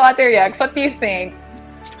 Ikaw, Ate Riek, what do you think?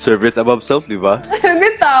 Service above self, di ba?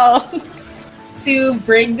 Bitaw. To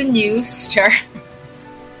break the news, Char.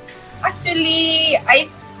 Actually, I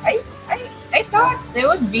thought there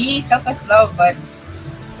would be selfless love, but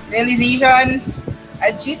realizations,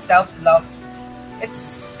 I choose self-love. It's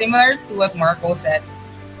similar to what Marco said.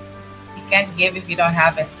 You can't give if you don't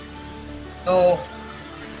have it. So,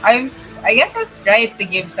 I guess I've tried to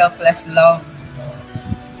give selfless love.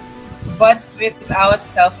 But without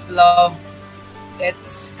self-love,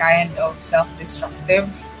 it's kind of self-destructive.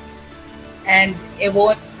 And it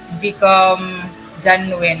won't become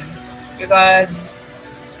genuine. Because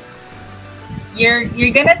you're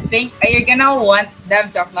gonna want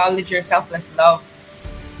them to acknowledge your selfless love.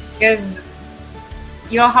 Because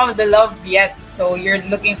you don't have the love yet, so you're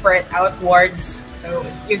looking for it outwards. So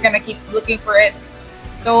you're gonna keep looking for it.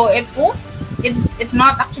 So it's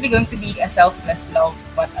not actually going to be a selfless love,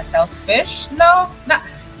 but a selfish love.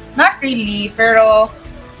 Not really, pero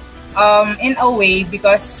in a way,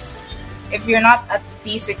 because if you're not at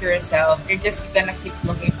peace with yourself, you're just gonna keep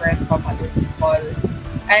looking for it from other people.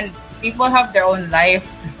 And people have their own life.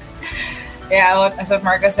 Yeah, as what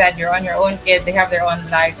Marco said, you're on your own, kid. They have their own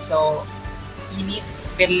life, so you need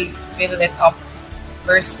to fill it up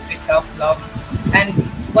first with self-love. And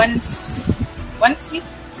once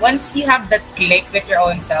you have that click with your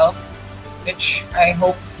own self, which I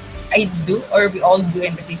hope I do or we all do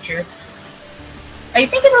in the future, I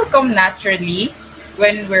think it will come naturally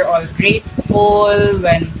when we're all grateful,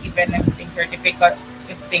 when even if things are difficult,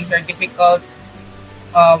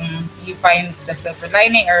 you find the silver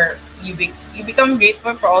lining, or you become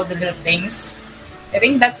grateful for all the little things. I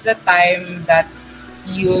think that's the time that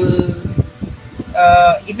you'll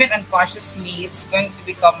even unconsciously it's going to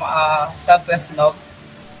become selfless love,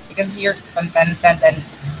 because you're contented, and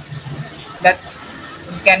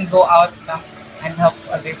you can go out and help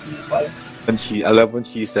other people. I love when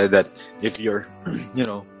she said that if you're,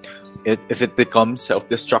 if it becomes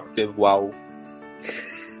self-destructive, wow.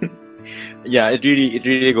 Yeah, it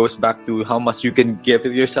really goes back to how much you can give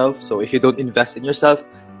of yourself. So if you don't invest in yourself,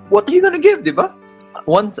 what are you gonna give, diba?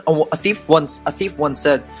 A thief once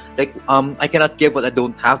said, like, I cannot give what I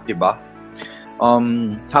don't have, diba?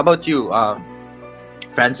 How about you,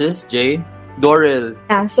 Francis, Jay, Doril?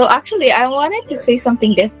 Yeah, so actually, I wanted to say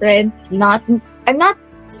something different.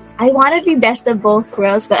 I want to be best of both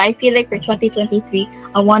worlds, but I feel like for 2023,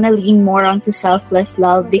 I want to lean more onto selfless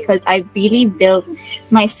love, because I really built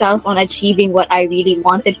myself on achieving what I really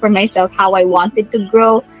wanted for myself, how I wanted to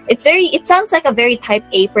grow. It sounds like a very type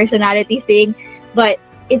A personality thing, but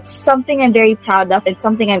it's something I'm very proud of. It's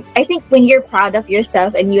something I think when you're proud of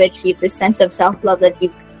yourself and you achieve the sense of self-love that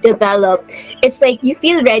you've developed, it's like you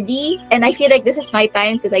feel ready, and I feel like this is my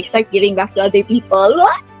time to like start giving back to other people.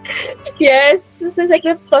 What? Yes, this is like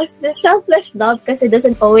the selfless love, because it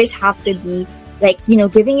doesn't always have to be like,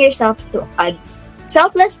 giving yourself to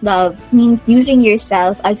selfless love means using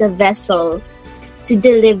yourself as a vessel to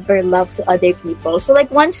deliver love to other people. So like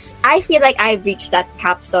once I feel like I've reached that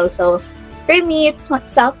capsule, so for me it's not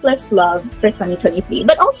selfless love for 2023,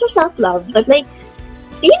 but also self-love, but like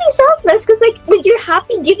really selfless, because like when you're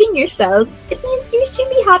happy giving yourself, it means you should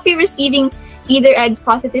be happy receiving either ends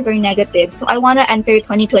positive or negative. So I want to enter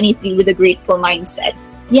 2023 with a grateful mindset,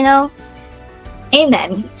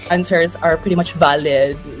 Amen. Answers are pretty much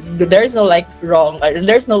valid. There's no like wrong,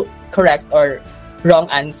 there's no correct or wrong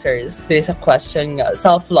answers. There's a question,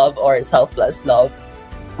 self-love or selfless love.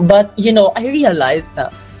 But I realized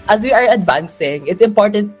that as we are advancing, it's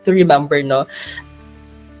important to remember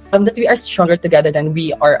that we are stronger together than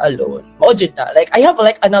we are alone. Like I have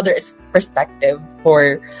like another perspective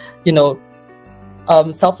for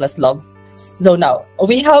selfless love. So now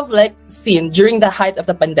we have like seen during the height of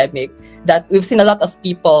the pandemic that we've seen a lot of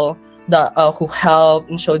people that who helped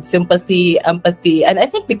and showed sympathy, empathy, and I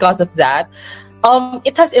think because of that,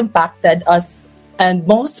 it has impacted us, and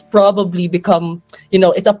most probably become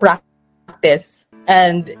it's a practice,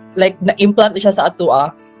 and like na-implant siya sa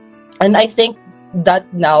atua. And I think that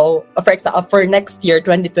now, for example, for next year,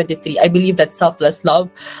 2023, I believe that selfless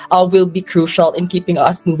love will be crucial in keeping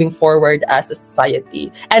us moving forward as a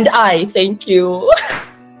society. And I thank you.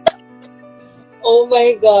 Oh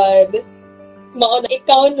my God. Mauna,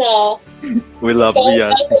 ikaw na. We love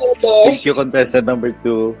Rias. Thank you, contestant number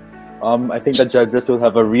 2. I think the judges will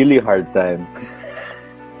have a really hard time.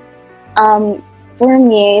 For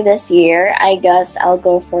me this year, I guess I'll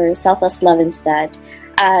go for selfless love instead.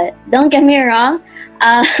 Don't get me wrong.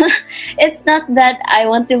 It's not that I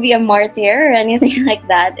want to be a martyr or anything like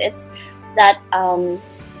that. It's that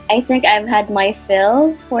I think I've had my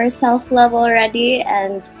fill for self-love already,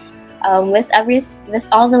 and with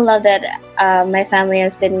all the love that my family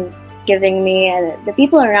has been giving me and the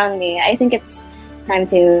people around me, I think it's time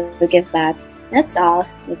to give back. That's all.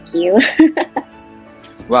 Thank you.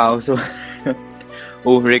 Wow. So,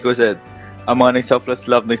 Rico said, ang mga selfless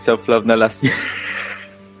love na last year.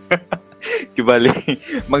 Kibali,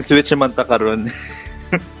 mag-switch naman ta karon.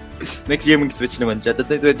 Next year mag-switch naman siya.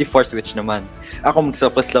 2024 switch naman. Ako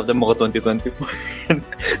mag-selfless love na mo ko 2024.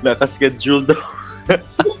 Naka-schedule daw.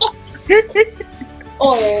 It's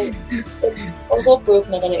also proof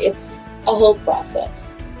na it's a whole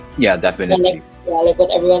process. Yeah, definitely. Like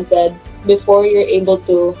what everyone said, before you're able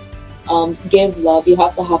to give love, you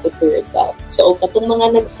have to have it for yourself. So, katong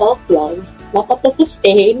mga nag-self-love, dapat na sa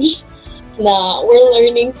stage na we're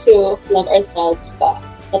learning to love ourselves pa.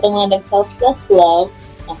 Katong mga nag-selfless love,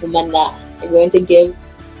 nahuman na. We're going to give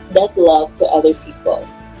that love to other people.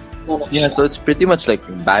 Yeah, so it's pretty much like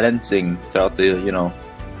balancing throughout the,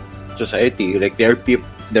 society. Like there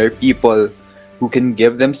are people who can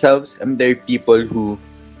give themselves, and there are people who,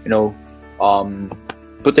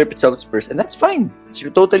 put themselves first, and that's fine. It's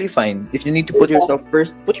totally fine. If you need to put yourself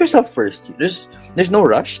first, put yourself first. There's no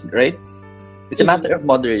rush, right? It's a matter of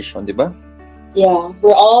moderation, diba? Yeah,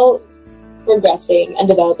 we're all progressing and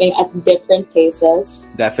developing at different paces.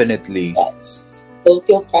 Definitely. Yes. don't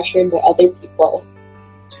feel pressured by other people.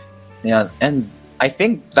 Yeah, and I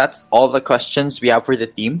think that's all the questions we have for the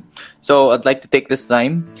team. So I'd like to take this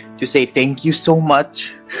time to say thank you so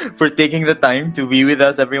much for taking the time to be with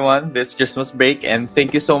us, everyone, this Christmas break, and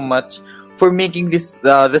thank you so much for making this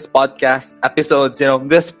podcast episodes,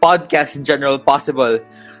 this podcast in general possible.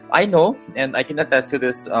 I know, and I can attest to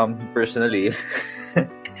this personally.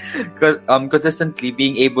 Consistently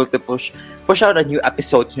being able to push out a new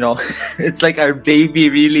episode, it's like our baby,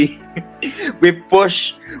 really.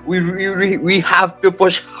 we have to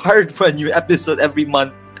push hard for a new episode every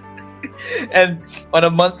month and on a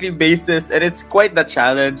monthly basis, and it's quite the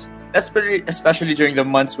challenge, especially during the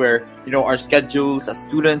months where our schedules as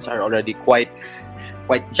students are already quite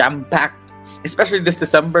jam-packed, especially this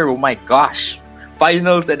December. Oh my gosh,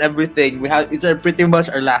 finals and everything. It's pretty much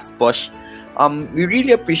our last push. We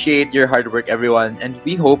really appreciate your hard work, everyone, and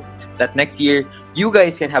we hope that next year you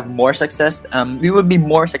guys can have more success. We will be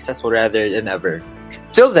more successful rather than ever.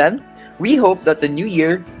 Till then, we hope that the new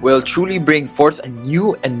year will truly bring forth a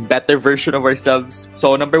new and better version of ourselves.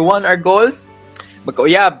 So, number 1, our goals,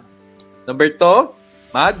 mag-uyab. Number 2,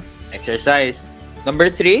 mag-exercise. Number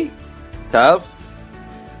 3,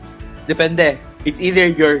 depende. It's either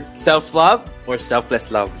your self-love or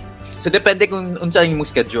selfless love. So, depende kung unsa imong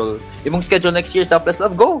schedule. Imong schedule next year, selfless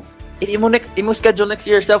love, go! Imong schedule next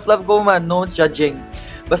year, self-love, go, man. No judging.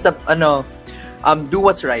 Basta, do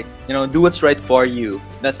what's right. Do what's right for you.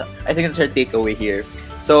 I think that's our takeaway here.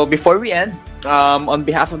 So, before we end, on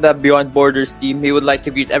behalf of the Beyond Borders team, we would like to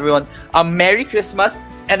greet everyone a Merry Christmas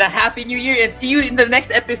and a Happy New Year, and see you in the next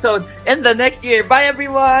episode in the next year. Bye,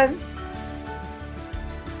 everyone!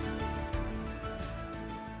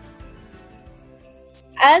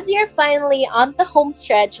 As you're finally on the home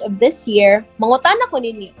stretch of this year, mangutana ko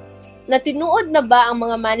ninyo, natinuod na ba ang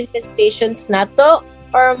mga manifestations nato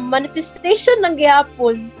or manifestation ng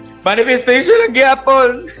gihapon? Manifestation ng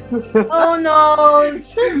gihapon! Oh no!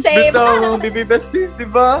 Same! Ito, BB Besties,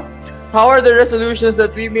 diba? How are the resolutions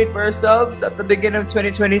that we made for ourselves at the beginning of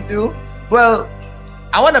 2022? Well,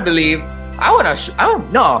 I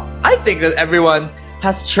think that everyone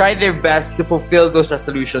has tried their best to fulfill those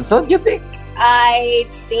resolutions. So, what do you think? I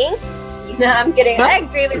think, I'm kidding, I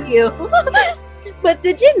agree with you. But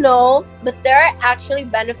did you know that there are actually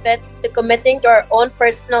benefits to committing to our own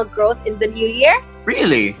personal growth in the new year?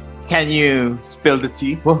 Really? Can you spill the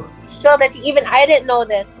tea? Whoa. Spill the tea? Even I didn't know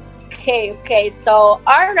this. Okay, so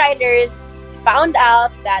our writers found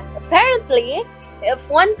out that apparently, if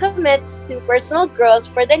one commits to personal growth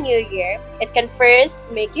for the new year, it can first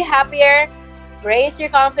make you happier, raise your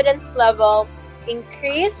confidence level,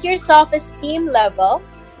 increase your self-esteem level,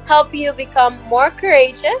 help you become more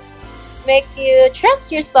courageous, make you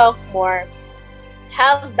trust yourself more,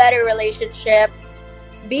 have better relationships,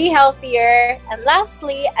 be healthier, and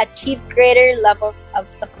lastly, achieve greater levels of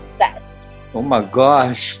success. Oh my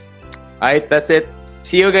gosh. Alright, that's it.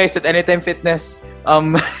 See you guys at Anytime Fitness. I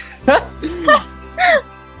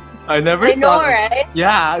never thought. Right?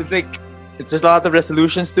 Yeah, it's just a lot of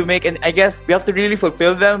resolutions to make, and I guess we have to really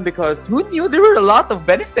fulfill them, because who knew there were a lot of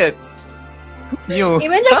benefits? Who knew?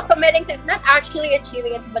 Even just committing to not actually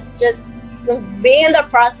achieving it, but just being in the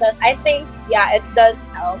process, I think, yeah, it does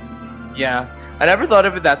help. Yeah, I never thought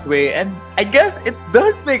of it that way, and I guess it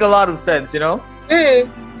does make a lot of sense, True.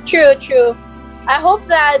 I hope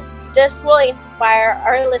that this will inspire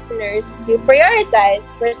our listeners to prioritize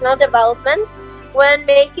personal development when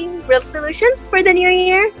making resolutions for the new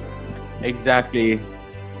year. Exactly.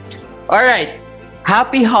 Alright,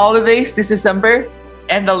 happy holidays this December,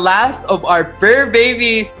 and the last of our fur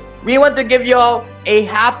babies. We want to give you all a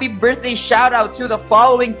happy birthday shout out to the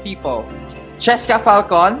following people: Cheska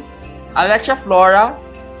Falcon, Alexia Flora,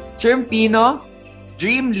 Chirm Pino,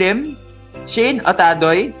 Dream Lim, Shane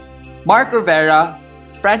Otadoy, Mark Rivera,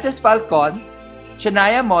 Francis Falcon,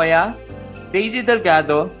 Shania Moya, Daisy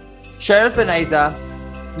Delgado, Cheryl Fenaiza,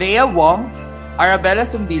 Leah Wong, Arabella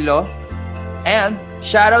Sumbilo, and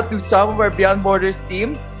shout out to some of our Beyond Borders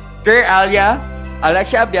team, Ker Alia,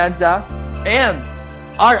 Alexia Abianza, and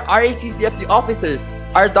our RACCFD officers,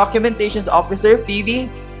 our documentations officer, Phoebe,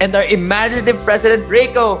 and our imaginative president,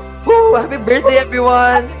 Reiko. Woo! Happy birthday,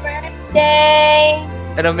 everyone! Happy birthday!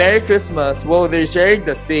 And a Merry Christmas. Whoa, they're sharing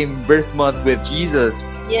the same birth month with Jesus.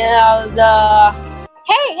 Yeah,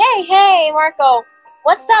 Hey, Marco.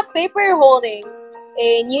 What's that paper you're holding?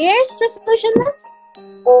 A New Year's resolution list?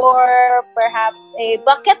 Or perhaps a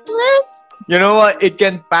bucket list? You know what? It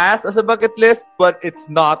can pass as a bucket list, but it's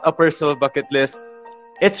not a personal bucket list.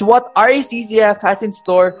 It's what RACCF has in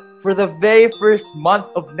store for the very first month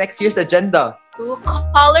of next year's agenda. Ooh,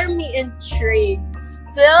 color me intrigued.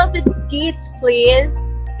 spill the deets, please.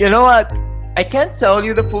 You know what? I can't tell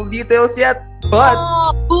you the full details yet, but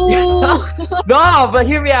no, but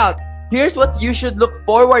hear me out. Here's what you should look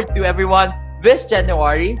forward to, everyone. This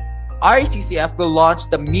January, RACCF will launch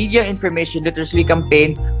the Media Information Literacy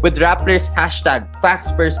campaign with Rappler's hashtag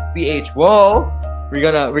FactsFirstPH. Whoa,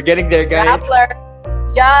 we're getting there, guys. Rappler,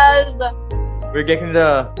 yes. We're getting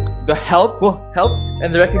the help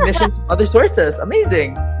and the recognition from other sources.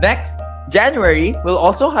 Amazing. Next, January will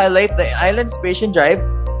also highlight the Island Aspiration Drive,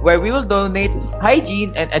 where we will donate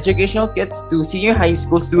hygiene and educational kits to senior high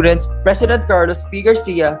school students. President Carlos P.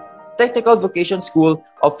 Garcia Technical Vocation School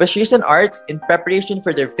of Fisheries and Arts in preparation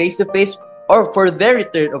for their face-to-face or for their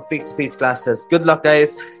return of face-to-face classes. Good luck,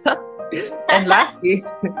 guys. And lastly,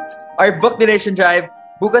 our book donation drive,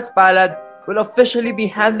 Bukas Palad, will officially be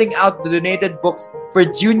handing out the donated books for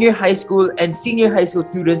junior high school and senior high school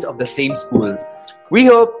students of the same school. We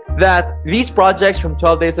hope that these projects from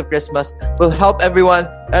 12 Days of Christmas will help everyone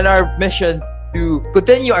and our mission to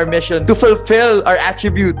continue our mission to fulfill our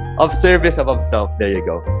attribute of service above self. There you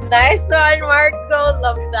go. Nice one, Marco.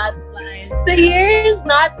 Love that line. The year is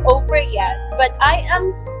not over yet, but I am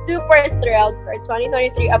super thrilled for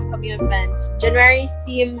 2023 upcoming events. January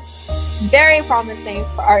seems very promising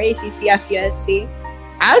for our ACCF USC.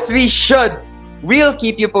 As we should. We'll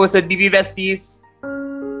keep you posted, BB Besties.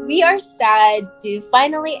 We are sad to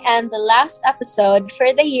finally end the last episode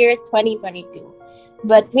for the year 2022.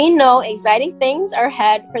 But we know exciting things are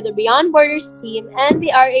ahead for the Beyond Borders team and the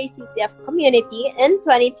RACCF community in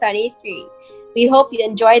 2023. We hope you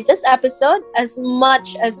enjoyed this episode as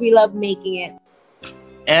much as we love making it.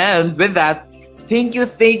 And with that, thank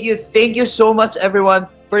you so much, everyone,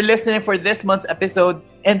 for listening for this month's episode.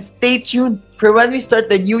 And stay tuned for when we start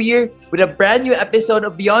the new year with a brand new episode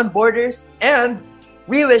of Beyond Borders. And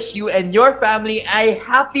we wish you and your family a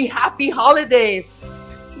happy holidays.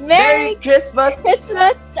 Merry Christmas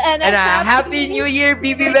and a happy New Year,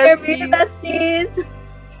 BB Besties. Besties.